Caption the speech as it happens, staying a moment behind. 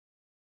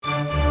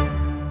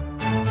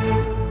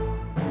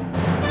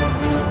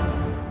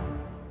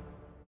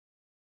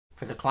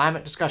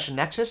Climate Discussion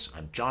Nexus.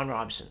 I'm John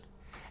Robson.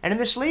 And in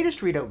this latest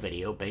readout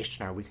video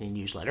based on our weekly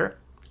newsletter,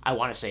 I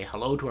want to say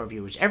hello to our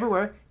viewers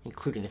everywhere,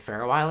 including the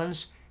Faroe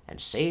Islands, and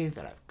say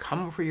that I've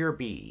come for your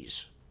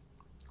bees.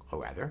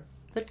 Or rather,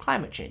 that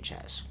climate change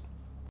has.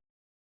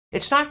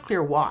 It's not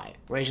clear why,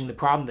 raising the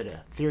problem that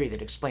a theory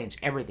that explains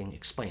everything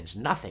explains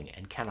nothing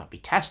and cannot be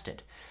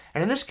tested.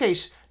 And in this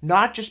case,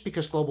 not just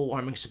because global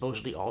warming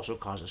supposedly also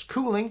causes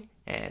cooling,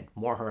 and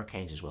more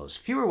hurricanes as well as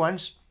fewer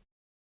ones,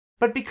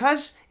 but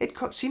because it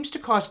seems to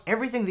cause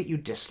everything that you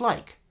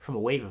dislike, from a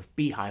wave of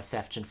beehive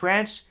thefts in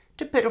France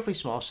to pitifully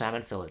small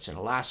salmon fillets in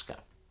Alaska.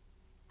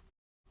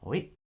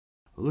 Oui,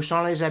 où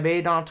sont les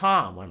abeilles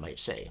d'antan, one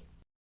might say.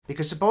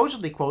 Because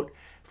supposedly, quote,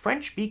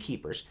 French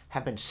beekeepers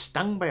have been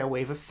stung by a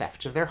wave of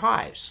thefts of their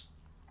hives,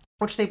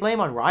 which they blame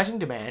on rising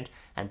demand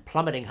and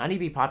plummeting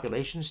honeybee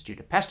populations due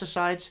to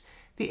pesticides,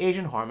 the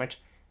Asian hornet,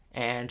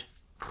 and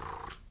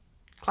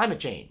climate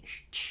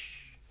change.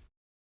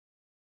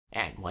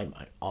 And one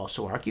might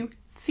also argue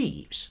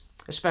thieves,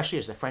 especially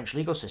as the French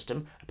legal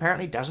system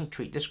apparently doesn't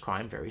treat this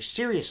crime very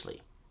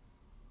seriously.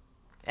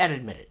 And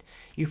admit it,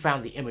 you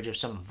found the image of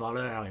some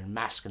voleur in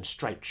mask and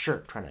striped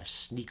shirt trying to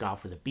sneak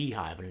off with a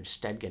beehive and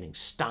instead getting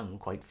stung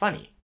quite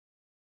funny.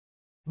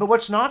 But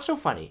what's not so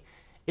funny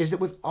is that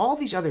with all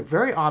these other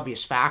very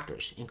obvious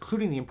factors,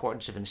 including the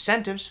importance of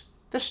incentives,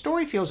 the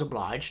story feels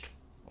obliged,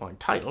 or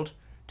entitled,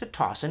 to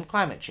toss in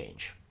climate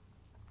change.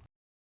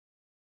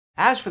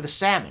 As for the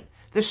salmon,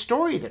 the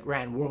story that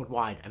ran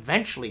worldwide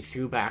eventually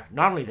threw back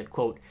not only that,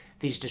 quote,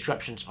 these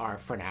disruptions are,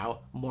 for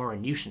now, more a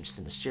nuisance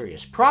than a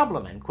serious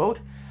problem, end quote,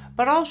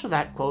 but also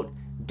that, quote,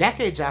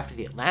 decades after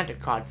the Atlantic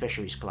cod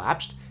fisheries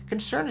collapsed,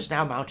 concern is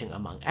now mounting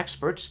among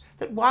experts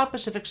that wild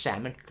Pacific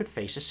salmon could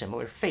face a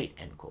similar fate,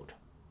 end quote.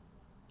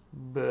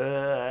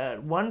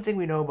 But one thing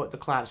we know about the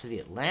collapse of the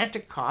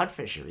Atlantic cod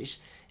fisheries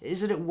is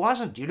that it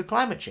wasn't due to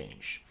climate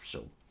change,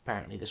 so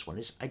apparently this one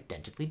is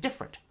identically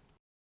different.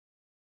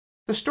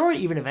 The story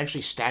even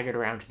eventually staggered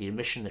around to the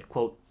admission that,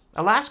 quote,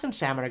 Alaskan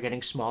salmon are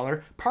getting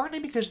smaller partly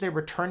because they're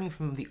returning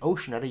from the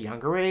ocean at a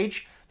younger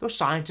age, though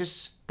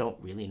scientists don't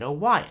really know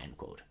why, end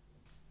quote.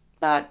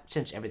 But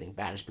since everything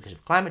bad is because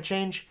of climate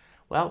change,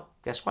 well,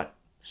 guess what?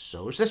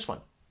 So's this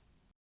one.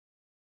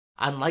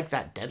 Unlike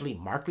that deadly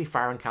Markley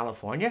fire in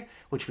California,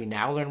 which we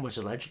now learn was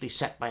allegedly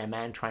set by a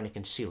man trying to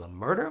conceal a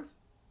murder?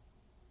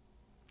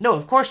 No,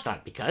 of course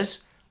not,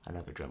 because,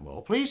 another drum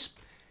roll please,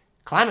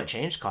 climate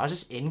change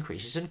causes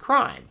increases in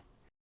crime.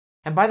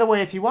 And by the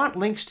way, if you want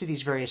links to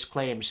these various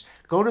claims,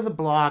 go to the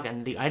blog,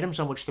 and the items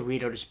on which the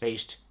readout is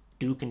based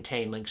do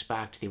contain links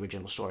back to the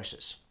original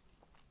sources.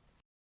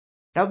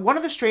 Now, one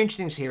of the strange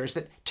things here is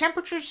that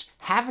temperatures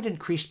haven't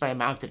increased by an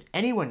amount that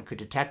anyone could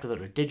detect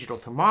without a digital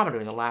thermometer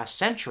in the last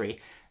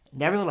century.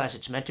 Nevertheless,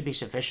 it's meant to be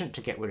sufficient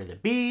to get rid of the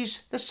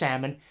bees, the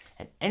salmon,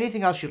 and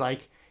anything else you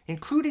like,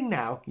 including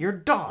now your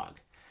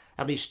dog.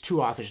 At least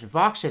two authors in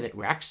Vox say that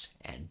Rex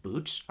and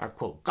Boots are,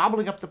 quote,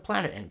 gobbling up the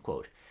planet, end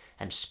quote,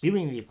 and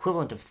spewing the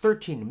equivalent of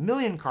 13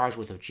 million cars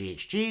worth of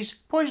GHGs,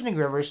 poisoning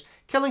rivers,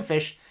 killing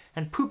fish,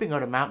 and pooping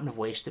out a mountain of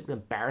waste that would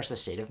embarrass the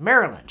state of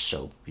Maryland,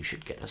 so you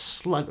should get a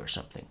slug or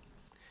something.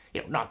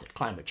 Not that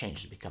climate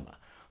change has become a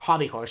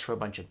hobby horse for a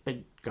bunch of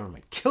big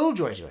government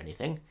killjoys or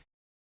anything,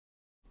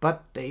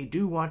 but they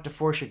do want to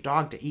force your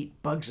dog to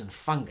eat bugs and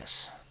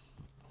fungus.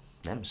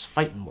 Them's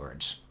fighting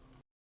words.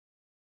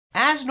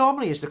 As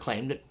normally is the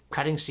claim that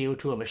cutting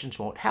CO2 emissions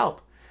won't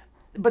help.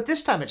 But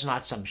this time it's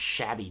not some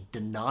shabby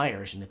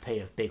deniers in the pay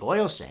of big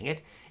oil saying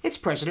it. It's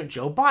President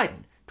Joe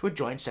Biden to a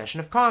joint session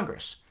of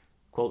Congress.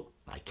 Quote,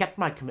 I kept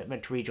my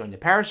commitment to rejoin the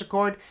Paris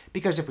Accord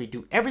because if we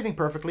do everything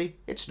perfectly,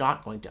 it's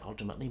not going to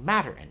ultimately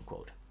matter, end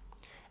quote.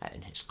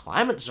 And his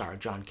climate czar,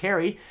 John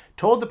Kerry,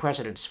 told the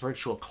president's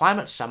virtual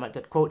climate summit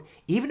that, quote,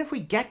 even if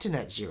we get to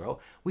net zero,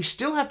 we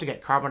still have to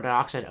get carbon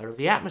dioxide out of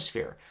the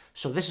atmosphere.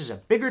 So this is a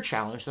bigger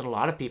challenge than a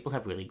lot of people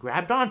have really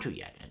grabbed onto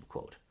yet, end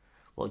quote.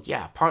 Well,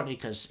 yeah, partly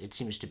because it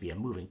seems to be a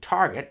moving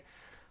target,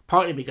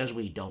 partly because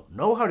we don't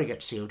know how to get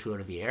CO2 out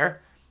of the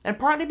air, and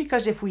partly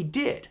because if we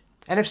did,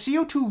 and if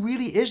CO2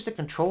 really is the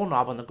control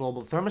knob on the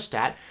global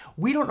thermostat,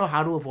 we don't know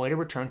how to avoid a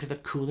return to the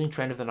cooling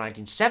trend of the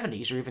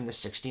 1970s or even the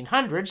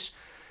 1600s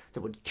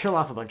that would kill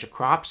off a bunch of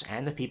crops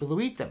and the people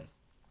who eat them.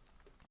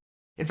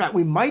 In fact,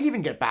 we might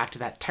even get back to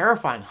that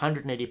terrifying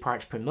 180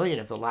 parts per million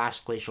of the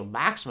last glacial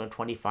maximum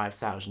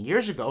 25,000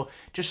 years ago,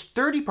 just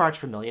 30 parts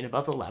per million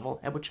above the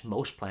level at which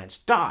most plants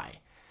die.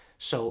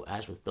 So,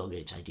 as with Bill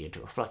Gates' idea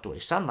to reflect away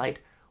sunlight,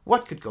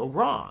 what could go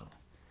wrong?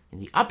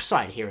 And the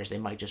upside here is they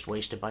might just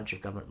waste a bunch of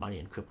government money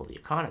and cripple the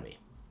economy.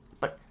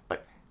 But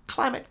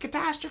climate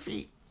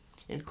catastrophe,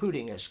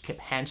 including, as Kip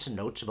Hansen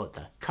notes about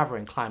the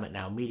Covering Climate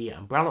Now media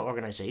umbrella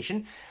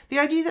organization, the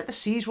idea that the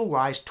seas will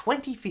rise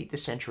 20 feet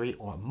this century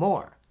or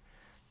more.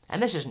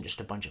 And this isn't just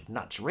a bunch of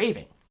nuts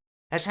raving.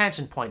 As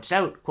Hansen points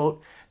out,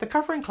 quote, the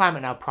Covering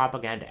Climate Now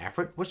propaganda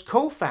effort was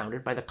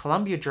co-founded by the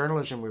Columbia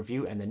Journalism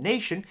Review and The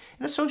Nation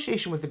in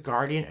association with The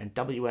Guardian and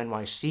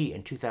WNYC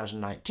in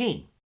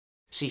 2019.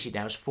 CC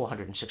Now's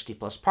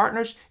 460-plus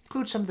partners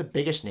include some of the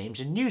biggest names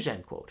in news,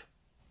 end quote.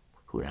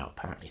 who now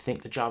apparently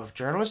think the job of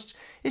journalists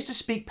is to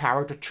speak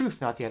power to truth,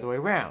 not the other way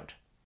around.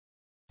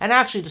 And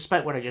actually,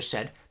 despite what I just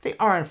said, they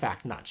are in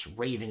fact nuts,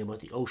 raving about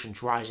the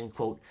oceans rising,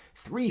 quote,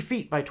 3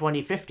 feet by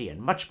 2050 and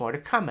much more to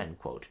come, end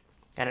quote.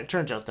 And it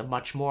turns out the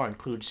much more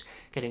includes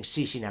getting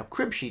CC Now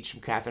crib sheets from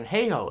Katharine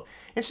Hayhoe,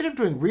 instead of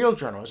doing real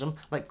journalism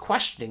like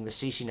questioning the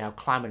CC Now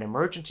climate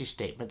emergency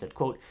statement that,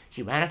 quote,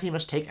 humanity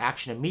must take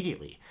action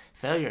immediately.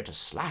 Failure to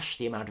slash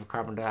the amount of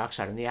carbon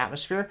dioxide in the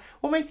atmosphere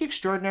will make the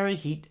extraordinary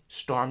heat,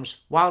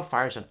 storms,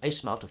 wildfires, and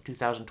ice melt of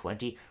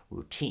 2020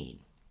 routine.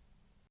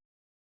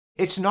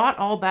 It's not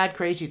all bad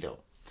crazy, though.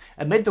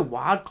 Amid the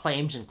wild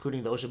claims,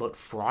 including those about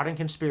fraud and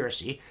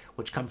conspiracy,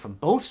 which come from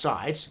both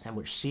sides and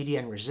which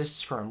CDN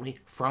resists firmly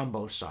from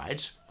both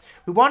sides,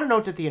 we want to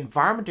note that the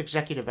environment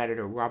executive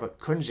editor Robert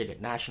Kunzig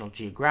at National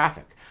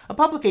Geographic, a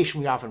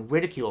publication we often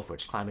ridicule for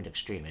its climate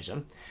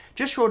extremism,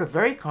 just wrote a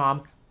very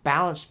calm,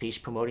 balanced piece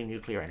promoting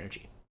nuclear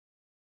energy.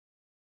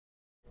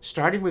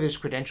 Starting with his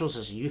credentials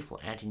as a youthful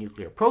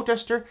anti-nuclear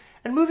protester,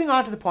 and moving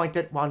on to the point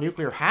that while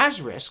nuclear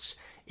has risks,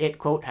 it,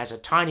 quote, has a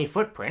tiny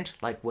footprint,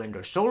 like wind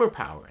or solar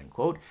power, end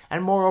quote,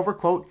 and moreover,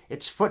 quote,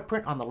 its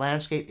footprint on the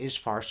landscape is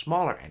far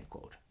smaller, end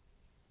quote.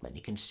 Then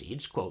he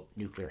concedes, quote,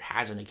 nuclear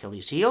has an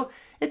Achilles heel,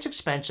 it's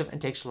expensive and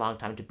takes a long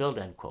time to build,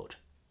 end quote.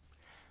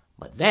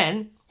 But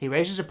then he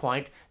raises a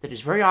point that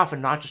is very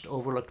often not just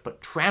overlooked but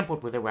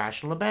trampled with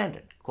irrational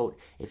abandon. Quote,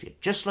 if you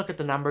just look at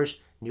the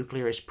numbers,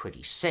 nuclear is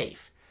pretty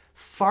safe.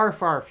 Far,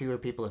 far fewer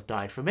people have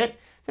died from it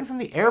than from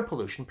the air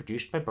pollution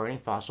produced by burning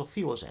fossil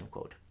fuels, end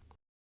quote.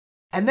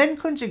 And then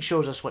Kunzig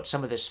shows us what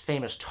some of this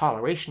famous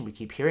toleration we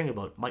keep hearing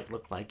about might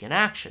look like in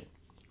action.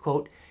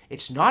 Quote,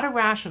 it's not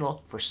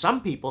irrational for some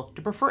people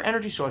to prefer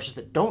energy sources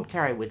that don't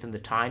carry with them the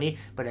tiny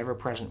but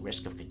ever-present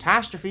risk of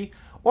catastrophe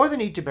or the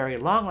need to bury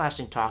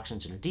long-lasting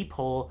toxins in a deep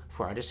hole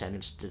for our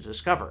descendants to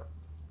discover.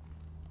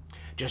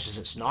 Just as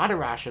it's not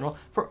irrational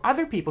for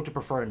other people to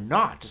prefer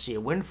not to see a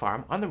wind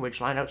farm on the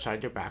ridgeline outside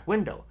their back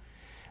window.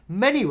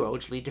 Many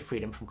roads lead to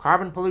freedom from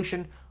carbon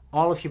pollution.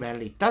 All of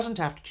humanity doesn't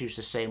have to choose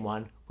the same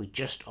one. We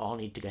just all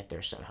need to get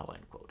there somehow,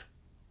 end quote.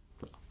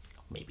 Well,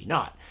 maybe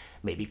not.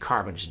 Maybe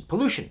carbon isn't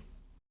pollution.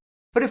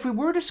 But if we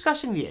were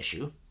discussing the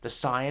issue, the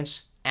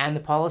science, and the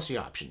policy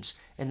options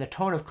in the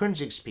tone of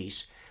Kunzig's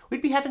piece,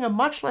 we'd be having a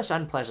much less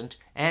unpleasant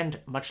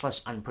and much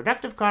less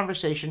unproductive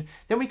conversation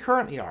than we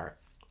currently are,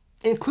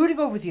 including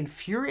over the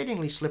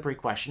infuriatingly slippery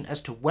question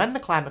as to when the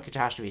climate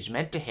catastrophe is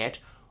meant to hit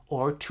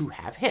or to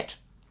have hit.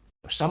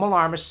 Some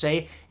alarmists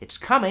say it's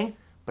coming,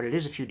 but it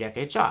is a few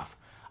decades off.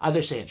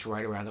 Others say it's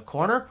right around the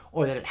corner,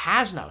 or that it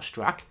has now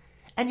struck,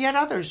 and yet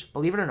others,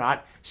 believe it or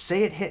not,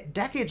 say it hit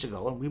decades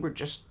ago and we were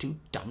just too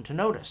dumb to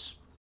notice.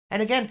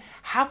 And again,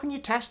 how can you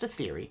test a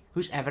theory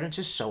whose evidence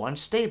is so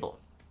unstable?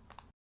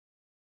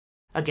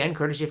 Again,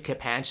 courtesy of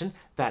Kip Hansen,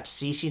 that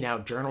CC Now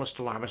journalist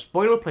alarmist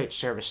boilerplate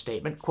service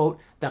statement, quote,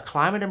 the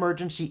climate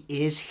emergency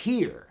is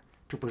here.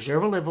 To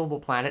preserve a livable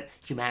planet,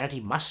 humanity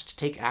must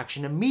take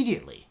action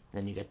immediately.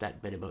 Then you get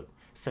that bit about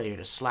failure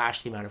to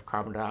slash the amount of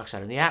carbon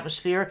dioxide in the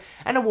atmosphere,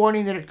 and a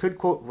warning that it could,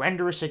 quote,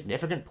 render a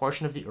significant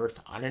portion of the Earth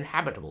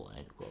uninhabitable,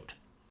 end quote.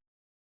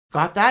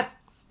 Got that?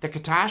 The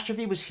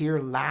catastrophe was here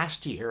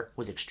last year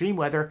with extreme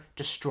weather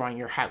destroying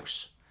your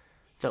house.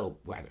 Though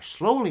rather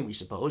slowly, we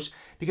suppose,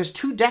 because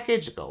 2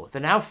 decades ago, the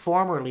now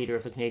former leader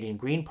of the Canadian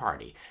Green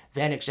Party,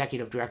 then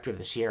executive director of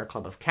the Sierra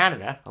Club of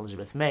Canada,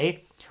 Elizabeth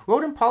May,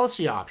 wrote in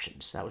Policy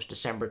Options, that was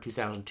December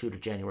 2002 to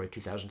January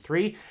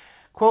 2003,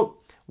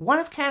 quote, one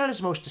of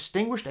Canada's most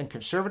distinguished and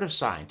conservative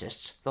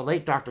scientists, the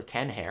late Dr.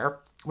 Ken Hare,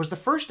 was the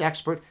first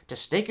expert to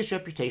stake his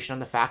reputation on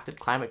the fact that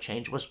climate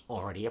change was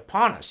already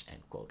upon us,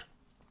 end quote.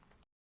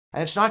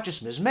 And it's not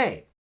just Ms.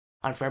 May.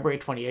 On February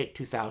 28,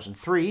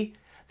 2003,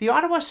 the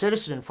Ottawa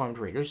Citizen informed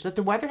readers that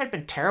the weather had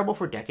been terrible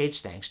for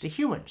decades thanks to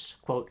humans.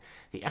 Quote,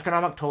 the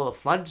economic toll of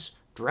floods,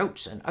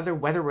 droughts, and other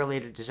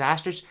weather-related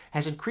disasters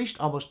has increased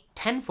almost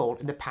tenfold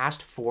in the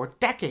past 4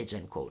 decades,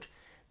 end quote,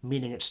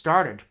 meaning it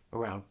started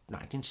around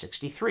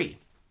 1963.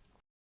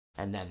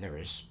 And then there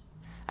is,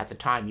 at the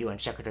time, UN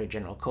Secretary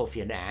General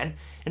Kofi Annan,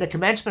 in a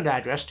commencement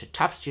address to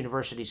Tufts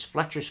University's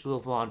Fletcher School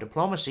of Law and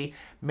Diplomacy,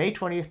 May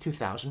 20,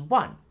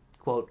 2001.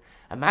 Quote,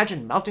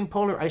 imagine melting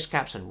polar ice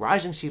caps and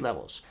rising sea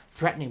levels,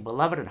 threatening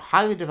beloved and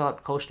highly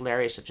developed coastal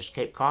areas such as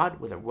Cape Cod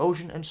with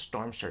erosion and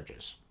storm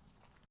surges.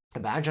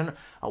 Imagine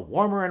a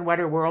warmer and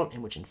wetter world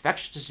in which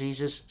infectious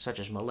diseases such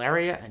as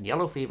malaria and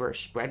yellow fever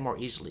spread more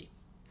easily.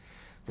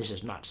 This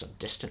is not some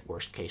distant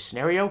worst-case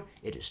scenario,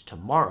 it is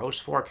tomorrow's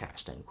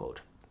forecast, end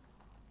quote.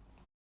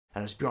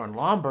 And as Bjorn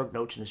Lomborg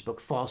notes in his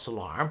book False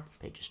Alarm,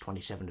 pages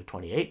 27 to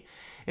 28,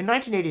 in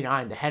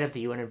 1989, the head of the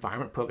UN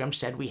Environment Program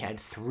said we had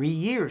 3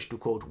 years to,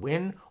 quote,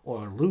 win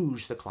or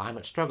lose the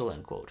climate struggle,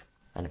 end quote.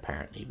 And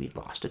apparently we'd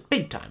lost it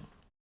big time.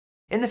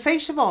 In the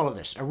face of all of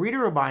this, a reader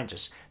reminds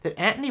us that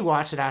Anthony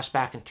Watts had asked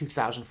back in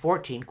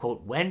 2014,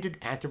 quote, when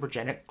did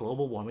anthropogenic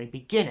global warming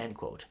begin, end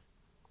quote.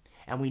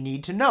 And we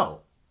need to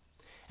know.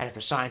 And if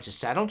the science is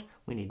settled,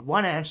 we need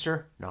one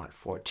answer, not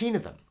 14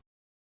 of them.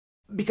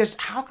 Because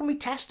how can we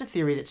test a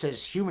theory that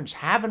says humans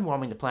have been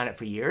warming the planet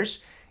for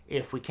years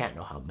if we can't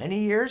know how many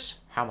years,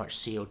 how much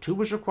CO2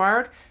 was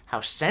required,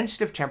 how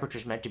sensitive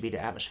temperatures meant to be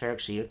to atmospheric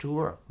CO2,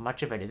 or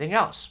much of anything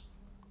else?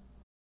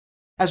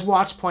 As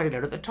Watts pointed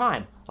out at the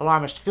time,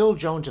 alarmist Phil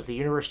Jones of the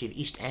University of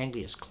East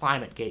Anglia's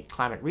ClimateGate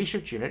Climate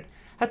Research Unit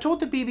had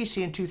told the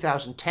BBC in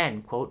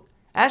 2010, quote,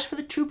 "As for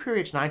the two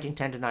periods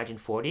 1910 to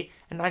 1940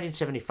 and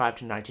 1975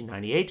 to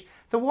 1998,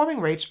 the warming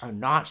rates are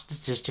not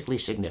statistically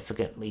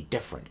significantly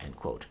different," end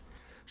quote.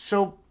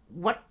 So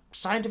what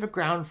scientific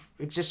ground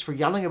exists for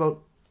yelling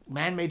about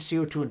man-made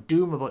CO2 and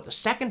doom about the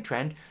second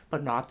trend,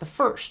 but not the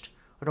first?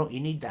 Or don't you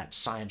need that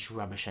science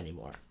rubbish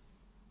anymore?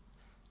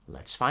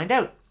 Let's find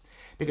out.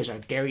 Because our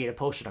Dare You to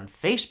Post It on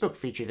Facebook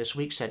feature this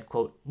week said,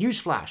 quote,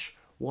 "Newsflash,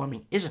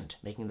 warming isn't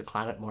making the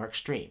climate more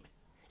extreme.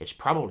 It's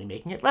probably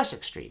making it less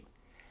extreme.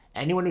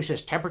 Anyone who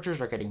says temperatures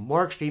are getting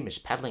more extreme is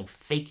peddling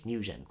fake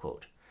news," end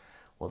quote.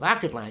 Well, that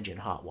could land you in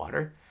hot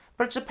water,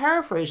 but it's a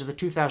paraphrase of the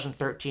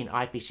 2013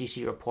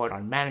 IPCC report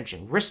on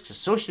managing risks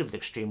associated with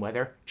extreme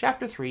weather,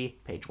 Chapter 3,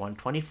 page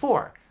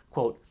 124.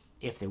 Quote,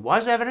 "If there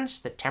was evidence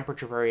that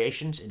temperature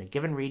variations in a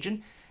given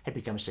region had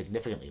become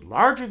significantly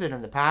larger than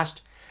in the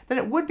past, then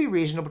it would be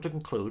reasonable to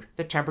conclude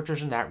that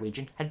temperatures in that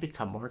region had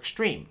become more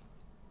extreme.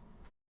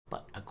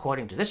 But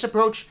according to this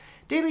approach,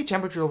 daily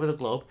temperature over the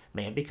globe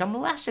may have become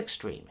less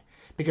extreme,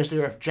 because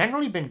there have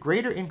generally been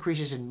greater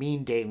increases in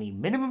mean daily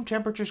minimum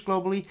temperatures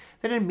globally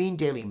than in mean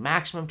daily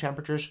maximum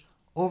temperatures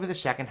over the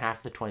second half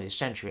of the 20th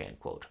century," end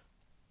quote.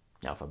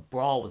 Now, if a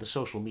brawl with a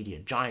social media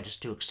giant is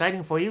too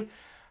exciting for you,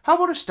 how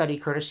about a study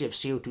courtesy of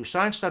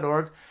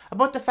CO2science.org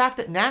about the fact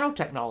that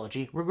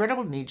nanotechnology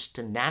regrettably leads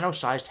to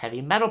nano-sized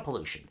heavy metal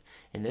pollution,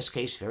 in this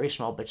case very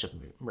small bits of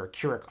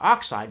mercuric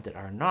oxide that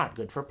are not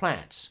good for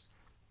plants.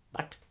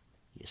 But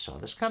you saw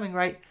this coming,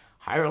 right?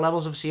 Higher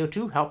levels of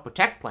CO2 help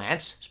protect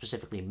plants,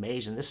 specifically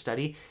maize in this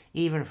study,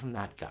 even from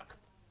that gunk.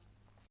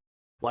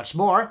 What's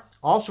more,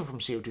 also from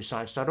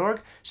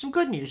CO2science.org, some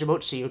good news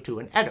about CO2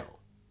 in Edo,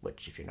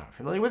 which, if you're not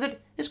familiar with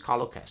it, is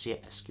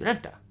Colocasia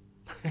esculenta.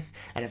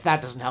 And if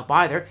that doesn't help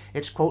either,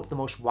 it's, quote, "the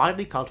most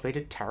widely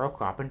cultivated taro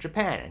crop in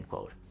Japan," end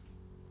quote.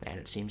 And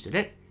it seems that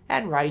it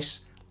and rice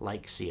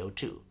like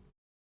CO2.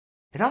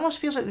 It almost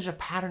feels like there's a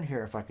pattern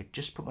here if I could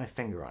just put my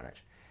finger on it.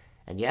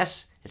 And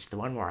yes, it's the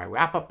one where I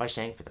wrap up by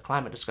saying, for the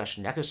Climate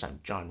Discussion Nexus, I'm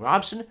John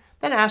Robson,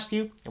 then ask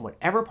you, in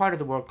whatever part of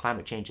the world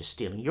climate change is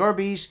stealing your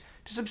bees,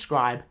 to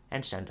subscribe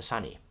and send us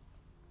honey.